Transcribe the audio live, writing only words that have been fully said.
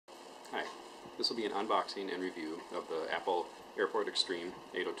This will be an unboxing and review of the Apple AirPort Extreme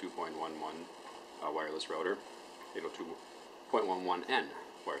 802.11 wireless router, 802.11n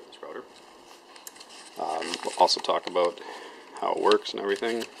wireless router. We'll also talk about how it works and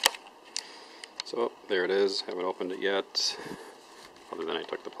everything. So there it is. Haven't opened it yet, other than I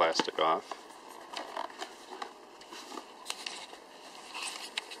took the plastic off.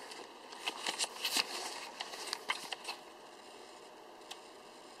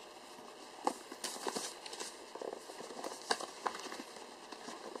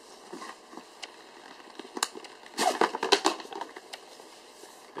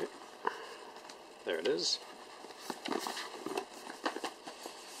 There it is.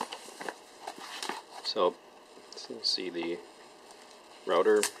 So you see the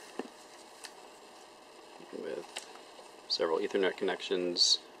router with several Ethernet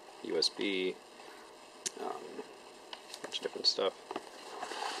connections, USB, a bunch of different stuff.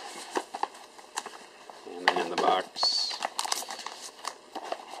 And then in the box,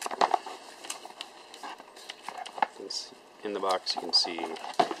 you can see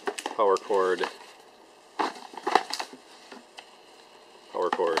power cord,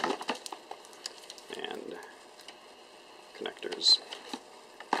 and connectors.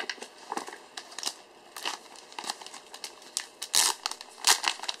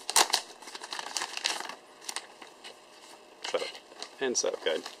 Shut up. And setup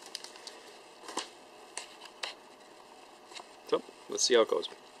guide. So, let's see how it goes.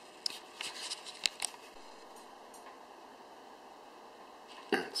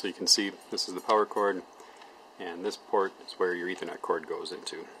 So you can see this is the power cord, and this port is where your Ethernet cord goes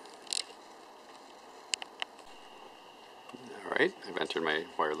into. Alright, I've entered my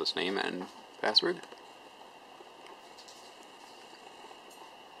wireless name and password.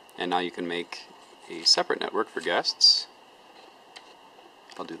 And now you can make a separate network for guests.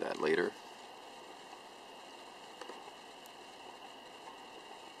 I'll do that later.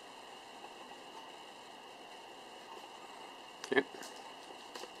 Okay.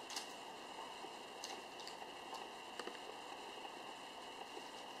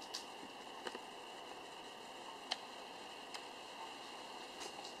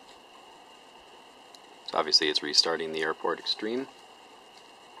 So obviously it's restarting the AirPort Extreme.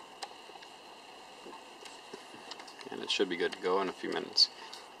 And it should be good to go in a few minutes.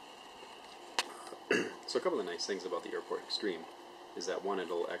 So a couple of nice things about the AirPort Extreme is that one,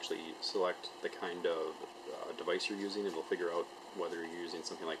 it'll actually select the kind of device you're using. It'll figure out whether you're using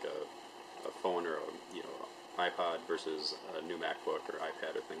something like a phone or a iPod versus a new MacBook or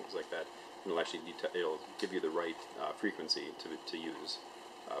iPad or things like that. And it'll give you the right frequency to use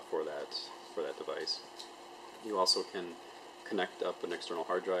for that device. You also can connect up an external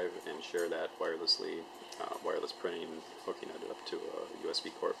hard drive and share that wirelessly, wireless printing, hooking it up to a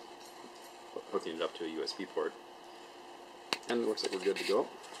USB port. And it looks like we're good to go.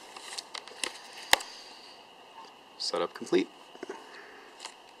 Setup complete.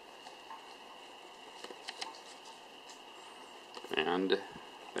 And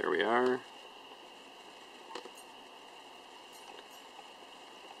there we are.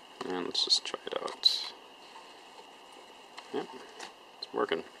 And let's just try it out. Yep, it's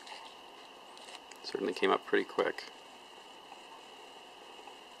working. Certainly came up pretty quick.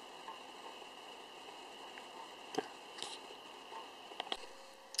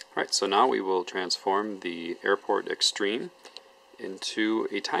 Alright, so now we will transform the AirPort Extreme into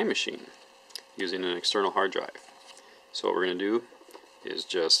a time machine using an external hard drive. So what we're going to do is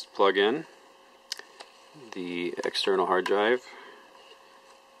just plug in the external hard drive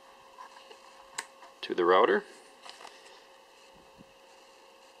to the router,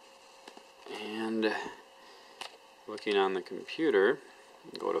 and looking on the computer,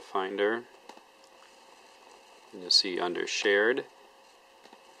 go to Finder, and you'll see under Shared,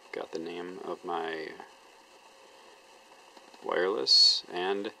 got the name of my wireless,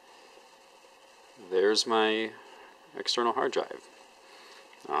 and there's my external hard drive.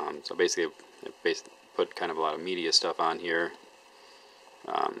 So basically, it put kind of a lot of media stuff on here.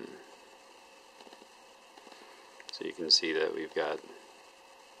 So you can see that we've got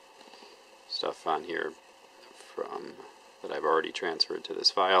stuff on here that I've already transferred to this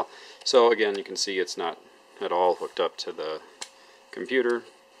file. So again, you can see it's not at all hooked up to the computer,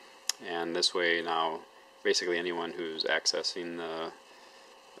 and this way now basically anyone who's accessing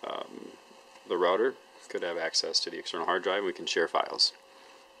the router could have access to the external hard drive. We can share files.